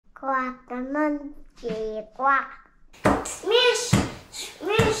Guacamole, guac. Smash,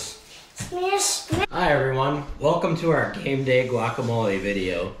 smash, smash, smash. Hi everyone, welcome to our game day guacamole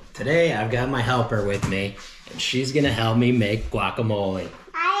video. Today I've got my helper with me and she's gonna help me make guacamole.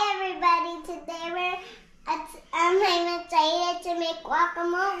 Hi everybody, today I'm excited to make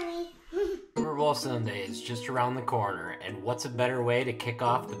guacamole. Super Bowl Sunday is just around the corner, and what's a better way to kick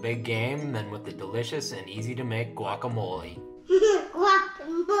off the big game than with the delicious and easy to make guacamole?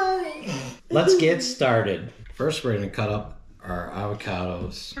 Guacamole. Let's get started. First we're gonna cut up our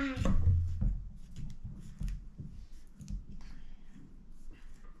avocados.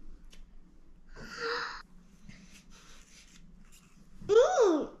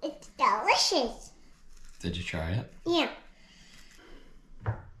 It's delicious. Did you try it? Yeah.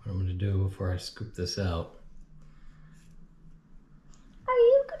 What I'm gonna do before I scoop this out. Are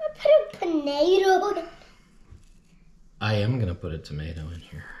you gonna put a tomato? I am gonna put a tomato in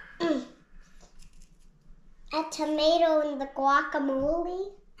here. A tomato in the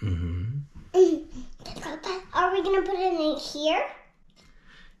guacamole? Are we gonna put it in here?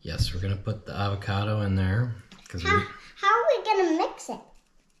 Yes, we're gonna put the avocado in there. How are we gonna mix it?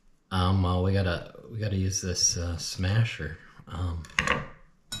 Well, we gotta use this smasher.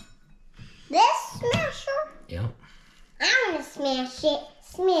 This smasher? Yeah. I'm gonna smash it.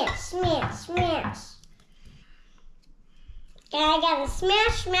 Smash, smash, smash. I gotta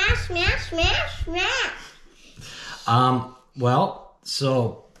smash, smash, smash, smash, smash. Well,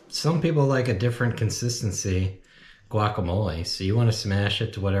 so some people like a different consistency guacamole, so you want to smash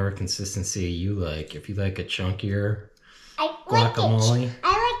it to whatever consistency you like. If you like a chunkier guacamole,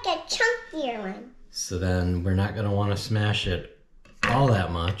 I like a chunkier one. So then we're not gonna want to smash it all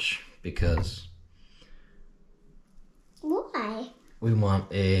that much because why? we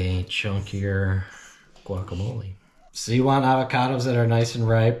want a chunkier guacamole. So you want avocados that are nice and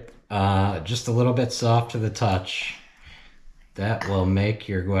ripe, just a little bit soft to the touch. That will make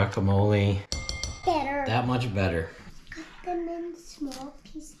your guacamole Better. that much better. Cut them in small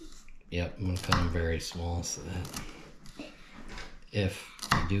pieces. Yep, I'm gonna cut them very small so that if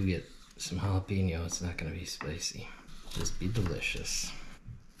you do get some jalapeno, it's not gonna be spicy. Just be delicious.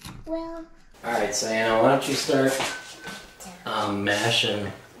 Well. All right, Sienna, why don't you start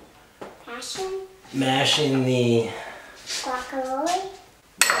mashing the Guacamole?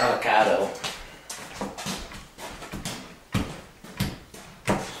 avocado.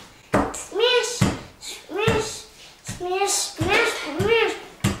 Smash, smash, smash, smash, smash.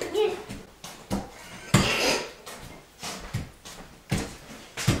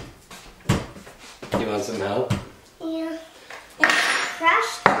 You want some help? Yeah. It's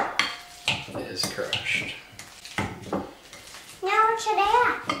crushed. It is crushed. Now what should I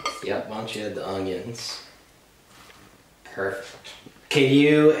add? Yep, why don't you add the onions? Perfect. Can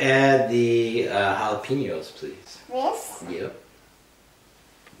you add the jalapenos, please? This? Yep.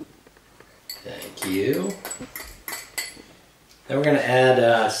 Thank you. Then we're gonna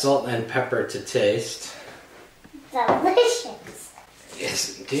add salt and pepper to taste. Delicious.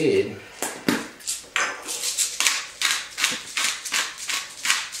 Yes, indeed.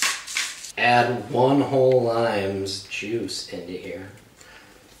 Add 1 whole lime's juice into here.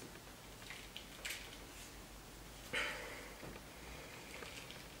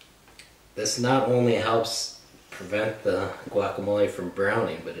 This not only helps prevent the guacamole from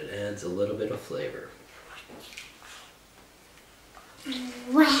browning, but it adds a little bit of flavor.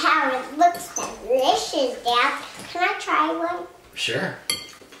 Wow, it looks delicious, Dad. Can I try one? Sure.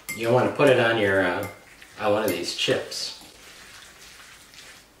 You want to put it on your on one of these chips.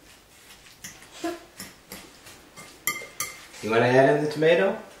 You want to add in the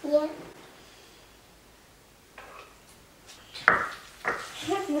tomato? Yeah.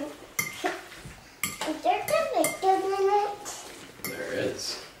 Is there tomato in it? There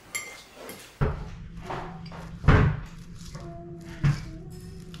is.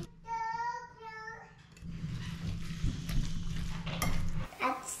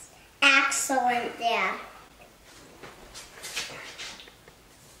 That's excellent, Dad.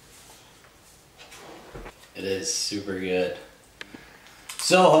 It is super good.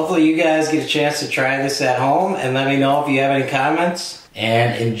 So hopefully you guys get a chance to try this at home and let me know if you have any comments.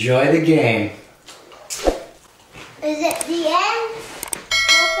 And enjoy the game. Is it the end?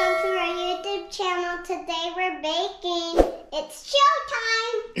 Welcome to our YouTube channel. Today we're baking. It's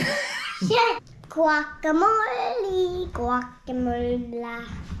showtime! Guacamole, guacamole,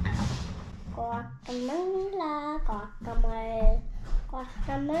 guacamole, guacamole,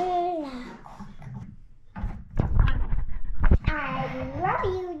 guacamole. I love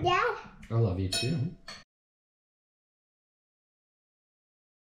you, Dad. I love you too.